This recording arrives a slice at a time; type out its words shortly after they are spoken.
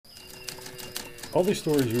All these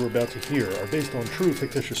stories you are about to hear are based on true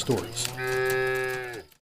fictitious stories.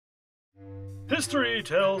 History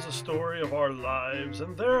tells a story of our lives,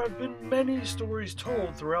 and there have been many stories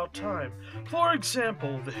told throughout time. For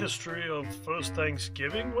example, the history of first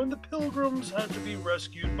Thanksgiving when the Pilgrims had to be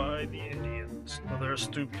rescued by the Indians for their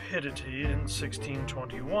stupidity in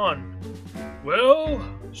 1621. Well,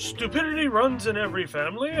 stupidity runs in every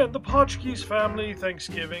family, and the Potchkis family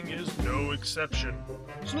Thanksgiving is no exception.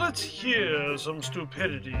 So let's hear some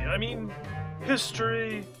stupidity.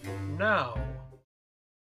 History now.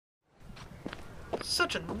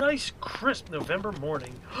 Such a nice, crisp November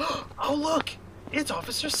morning. Oh, look! It's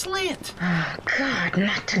Officer Slant! Oh, God,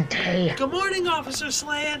 not today. Good morning, Officer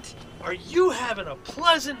Slant! Are you having a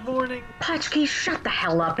pleasant morning? Potchki, shut the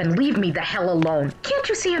hell up and leave me the hell alone. Can't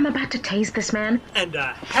you see I'm about to tase this man? And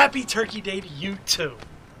a happy Turkey Day to you, too.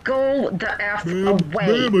 Go the F away.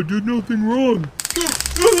 Ma'am, I did nothing wrong.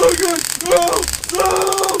 Oh my God! No!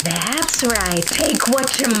 No! That's right. Take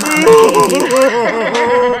what your mama gave you.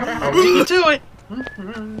 I'll leave you to it.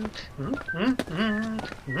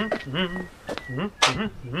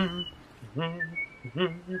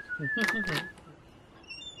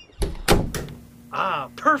 Ah,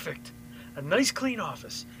 perfect. A nice clean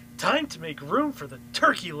office. Time to make room for the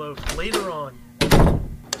turkey loaf later on.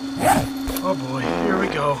 Oh boy, here we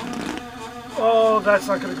go. Oh, that's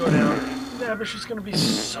not gonna go down. Nabish is gonna be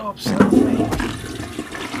so upset with me.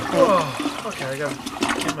 Oh, okay, I gotta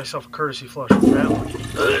give myself a courtesy flush with that one.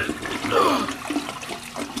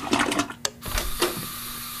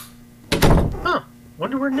 Huh,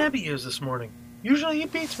 wonder where Nebby is this morning. Usually he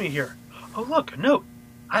beats me here. Oh look, a note.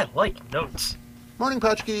 I like notes. Morning,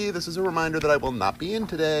 Potchki. This is a reminder that I will not be in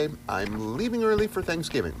today. I'm leaving early for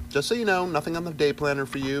Thanksgiving. Just so you know, nothing on the day planner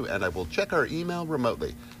for you, and I will check our email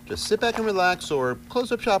remotely. Just sit back and relax or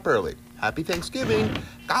close up shop early. Happy Thanksgiving.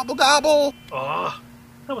 Gobble, gobble. Aw,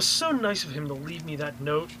 that was so nice of him to leave me that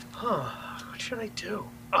note. Huh, what should I do?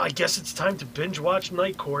 I guess it's time to binge watch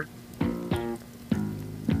Night Court.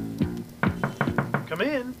 Come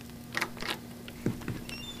in.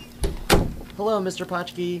 Hello, Mr.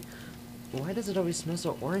 Potchki. Why does it always smell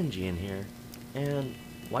so orangey in here? And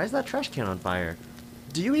why is that trash can on fire?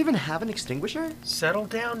 Do you even have an extinguisher? Settle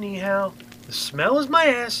down, Nihao. The smell is my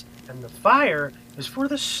ass, and the fire is for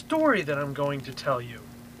the story that I'm going to tell you.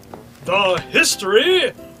 The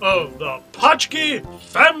history of the Potchki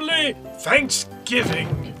family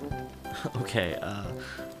Thanksgiving. Okay,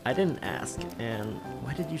 I didn't ask, and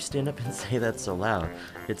why did you stand up and say that so loud?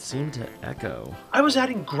 It seemed to echo. I was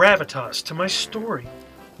adding gravitas to my story.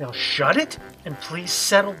 Now shut it, and please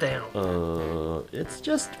settle down. It's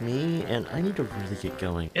just me, and I need to really get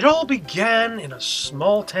going. It all began in a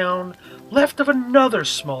small town, left of another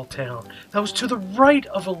small town that was to the right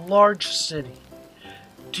of a large city.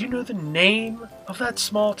 Do you know the name of that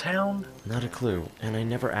small town? Not a clue, and I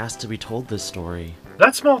never asked to be told this story.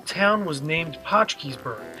 That small town was named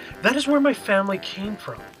Potchkisburg. That is where my family came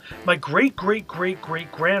from. My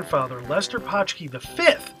great-great-great-great-grandfather, Lester Potchki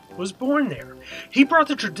V, was born there. He brought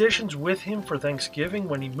the traditions with him for Thanksgiving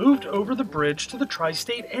when he moved over the bridge to the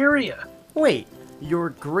tri-state area. Wait, your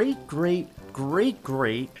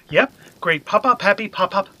great-great-great-great... Yep, great Papa Pappy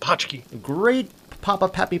Pop-Pop Potchki. Great Papa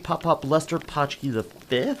Pappy Pop-Pop Lester Potchki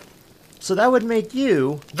V? So that would make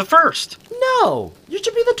you... The first. No! You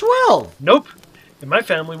should be the 12! Nope. In my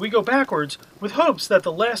family, we go backwards with hopes that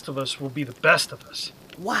the last of us will be the best of us.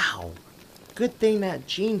 Wow. Good thing that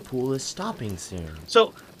gene pool is stopping soon.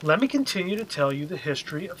 So, let me continue to tell you the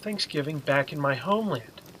history of Thanksgiving back in my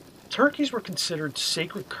homeland. Turkeys were considered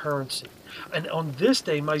sacred currency, and on this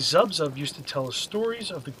day my Zub used to tell us stories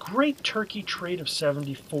of the great turkey trade of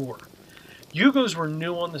 '74. Yugos were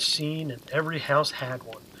new on the scene and every house had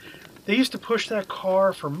one. They used to push that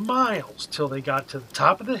car for miles till they got to the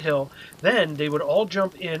top of the hill, then they would all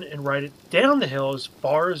jump in and ride it down the hill as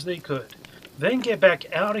far as they could, then get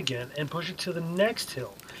back out again and push it to the next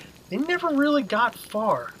hill. They never really got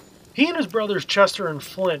far. He and his brothers Chester and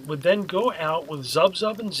Flint would then go out with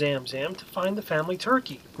Zub and Zam to find the family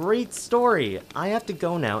turkey. Great story. I have to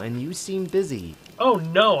go now, and you seem busy. Oh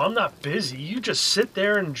no, I'm not busy. You just sit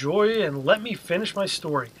there, enjoy, and let me finish my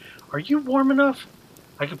story. Are you warm enough?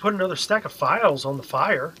 I could put another stack of files on the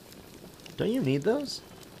fire. Don't you need those?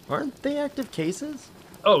 Aren't they active cases?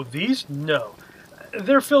 Oh, these? No.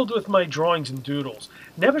 They're filled with my drawings and doodles.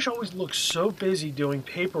 Nebish always looks so busy doing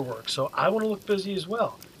paperwork, so I want to look busy as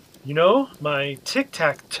well. You know, my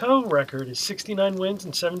tic-tac-toe record is 69 wins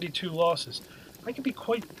and 72 losses. I can be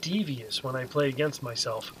quite devious when I play against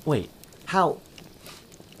myself. Wait, how...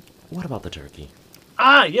 What about the turkey?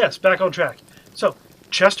 Ah, yes, back on track. So,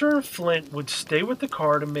 Chester and Flint would stay with the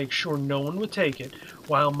car to make sure no one would take it,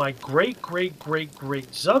 while my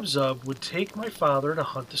great-great-great-great Zub-Zub would take my father to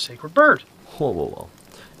hunt the sacred bird. Whoa, whoa, whoa.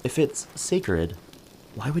 If it's sacred,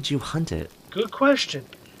 why would you hunt it? Good question.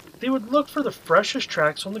 They would look for the freshest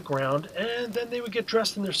tracks on the ground, and then they would get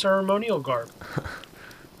dressed in their ceremonial garb.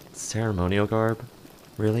 Ceremonial garb?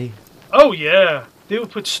 Really? Oh yeah! They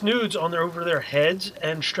would put snoods over their heads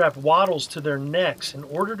and strap wattles to their necks in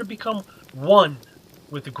order to become one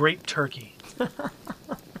with the great turkey.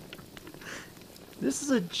 This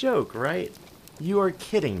is a joke, right? You are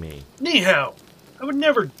kidding me. Ni hao! I would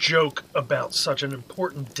never joke about such an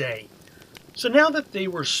important day. So now that they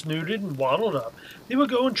were snooded and waddled up, they would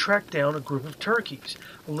go and track down a group of turkeys.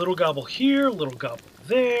 A little gobble here, a little gobble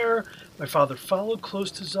there. My father followed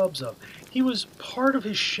close to Zub-Zub. He was part of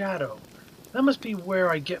his shadow. That must be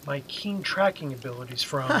where I get my keen tracking abilities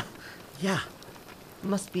from. Yeah,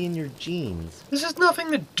 must be in your genes. This has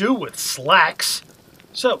nothing to do with slacks.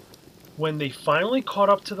 So, when they finally caught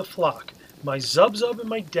up to the flock, my Zub-Zub and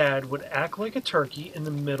my dad would act like a turkey in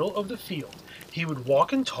the middle of the field. He would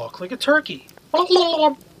walk and talk like a turkey.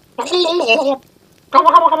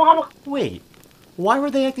 Wait, why were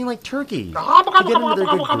they acting like turkeys? To get into their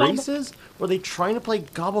good graces? Were they trying to play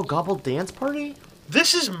gobble gobble dance party?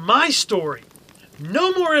 This is my story.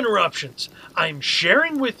 No more interruptions. I'm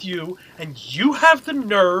sharing with you, and you have the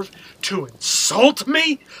nerve to insult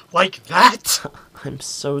me like that? I'm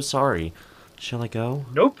so sorry. Shall I go?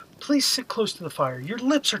 Nope. Please sit close to the fire. Your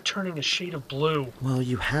lips are turning a shade of blue. Well,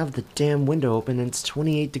 you have the damn window open and it's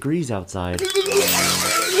 28 degrees outside.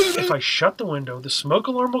 If I shut the window, the smoke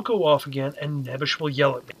alarm will go off again and Nebbish will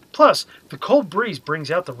yell at me. Plus, the cold breeze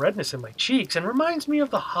brings out the redness in my cheeks and reminds me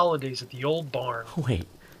of the holidays at the old barn. Wait,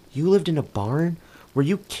 you lived in a barn? Were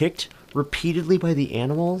you kicked repeatedly by the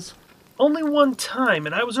animals? Only one time,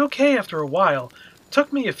 and I was okay after a while.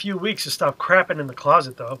 Took me a few weeks to stop crapping in the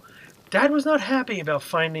closet, though. Dad was not happy about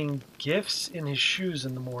finding gifts in his shoes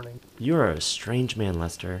in the morning. You are a strange man,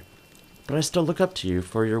 Lester. But I still look up to you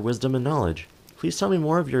for your wisdom and knowledge. Please tell me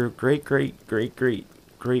more of your great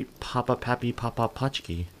Papa Pappy Papa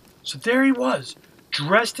Potchki. So there he was,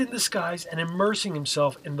 dressed in disguise and immersing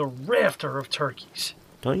himself in the rafter of turkeys.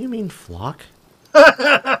 Don't you mean flock?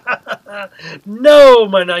 No,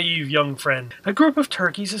 my naive young friend. A group of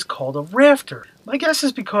turkeys is called a rafter. My guess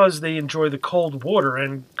is because they enjoy the cold water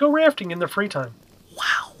and go rafting in their free time.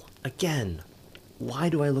 Wow. Again, why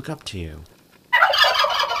do I look up to you?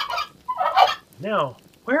 Now,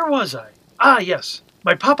 where was I? Ah, yes.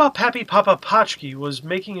 My Papa Pappy Papa Potchki was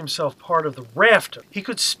making himself part of the rafter. He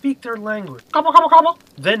could speak their language,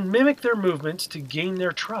 then mimic their movements to gain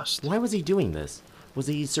their trust. Why was he doing this? Was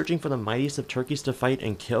he searching for the mightiest of turkeys to fight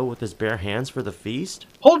and kill with his bare hands for the feast?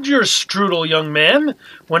 Hold your strudel, young man.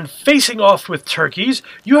 When facing off with turkeys,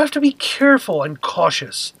 you have to be careful and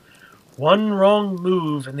cautious. One wrong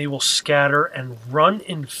move and they will scatter and run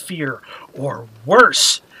in fear, or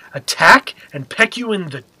worse, attack and peck you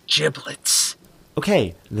in the giblets.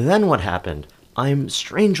 Okay, then what happened? I'm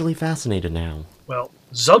strangely fascinated now. Well,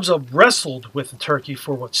 Zub-Zub wrestled with the turkey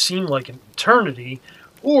for what seemed like an eternity,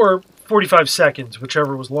 or 45 seconds,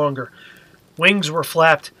 whichever was longer. Wings were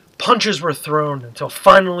flapped, punches were thrown, until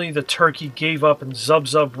finally the turkey gave up and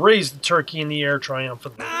Zub-Zub raised the turkey in the air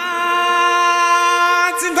triumphantly.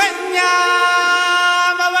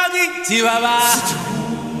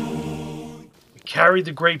 We carried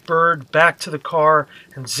the great bird back to the car,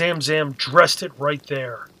 and Zam-Zam dressed it right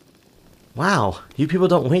there. Wow, you people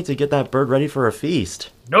don't wait to get that bird ready for a feast.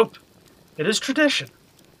 Nope. It is tradition.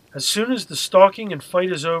 As soon as the stalking and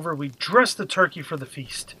fight is over, we dress the turkey for the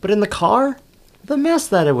feast. But in the car? The mess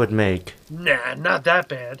that it would make. Nah, not that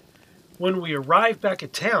bad. When we arrived back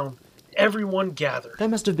at town, everyone gathered. That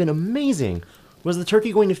must have been amazing. Was the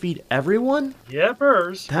turkey going to feed everyone? Yeah,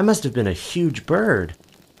 Burrs. That must have been a huge bird.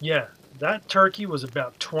 Yeah, that turkey was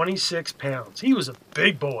about 26 pounds. He was a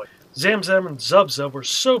big boy. Zam-Zam and Zub-Zub were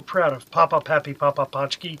so proud of Papa Pappy Papa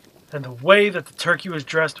Potchki, and the way that the turkey was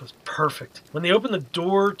dressed was perfect. When they opened the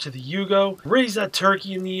door to the Yugo, raised that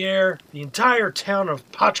turkey in the air, the entire town of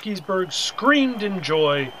Potchkisburg screamed in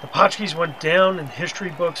joy. The Potchkis went down in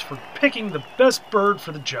history books for picking the best bird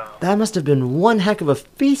for the job. That must have been one heck of a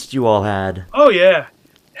feast you all had. Oh yeah,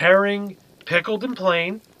 herring, pickled and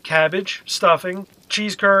plain, cabbage, stuffing,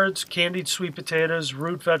 cheese curds, candied sweet potatoes,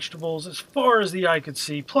 root vegetables, as far as the eye could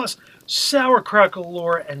see, plus sauerkraut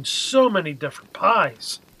galore and so many different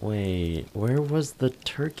pies. Wait, where was the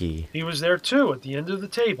turkey? He was there too, at the end of the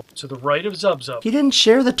table, to the right of Zub-Zub. He didn't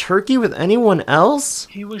share the turkey with anyone else?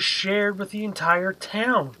 He was shared with the entire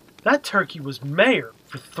town. That turkey was mayor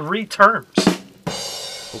for 3 terms.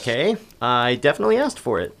 Okay, I definitely asked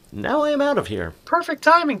for it. Now I am out of here. Perfect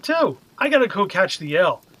timing, too. I gotta go catch the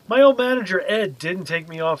L. My old manager, Ed, didn't take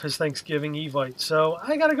me off his Thanksgiving Evite, so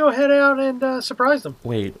I gotta go head out and surprise them.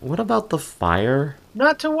 Wait, what about the fire?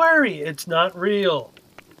 Not to worry, it's not real.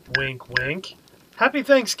 Wink, wink. Happy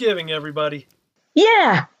Thanksgiving, everybody.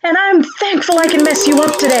 Yeah, and I'm thankful I can mess you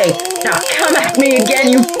up today. Now come at me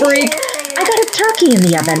again, you freak. I got a turkey in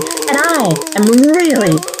the oven, and I am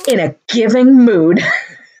really in a giving mood.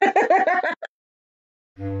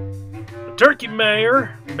 The turkey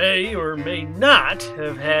mayor may or may not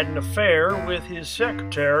have had an affair with his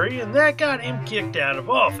secretary, and that got him kicked out of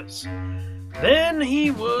office. Then he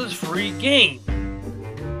was free game.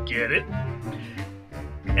 Get it?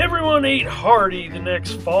 Everyone ate hearty the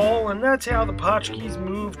next fall, and that's how the Potchkis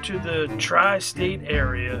moved to the tri-state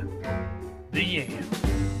area. The end.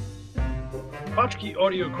 Potchki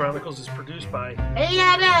Audio Chronicles is produced by Hey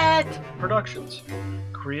Edit Productions.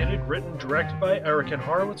 Created, written, directed by Eric N.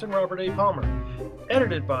 Horowitz and Robert A. Palmer.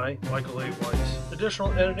 Edited by Michael A. Weiss.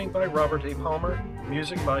 Additional editing by Robert A. Palmer.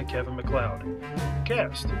 Music by Kevin MacLeod.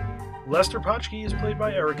 Cast. Lester Potchki is played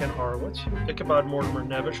by Eric N. Horowitz. Ichabod Mortimer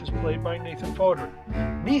Nevish is played by Nathan Faudrey.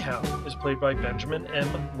 Mihao is played by Benjamin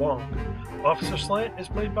M. Wong. Officer Slant is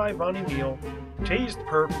played by Vonnie Neal. Taze the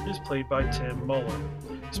Perp is played by Tim Muller.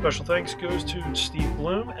 Special thanks goes to Steve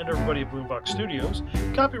Bloom and everybody at Boombox Studios.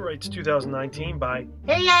 Copyrights 2019 by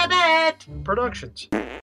Hey Abbott Productions.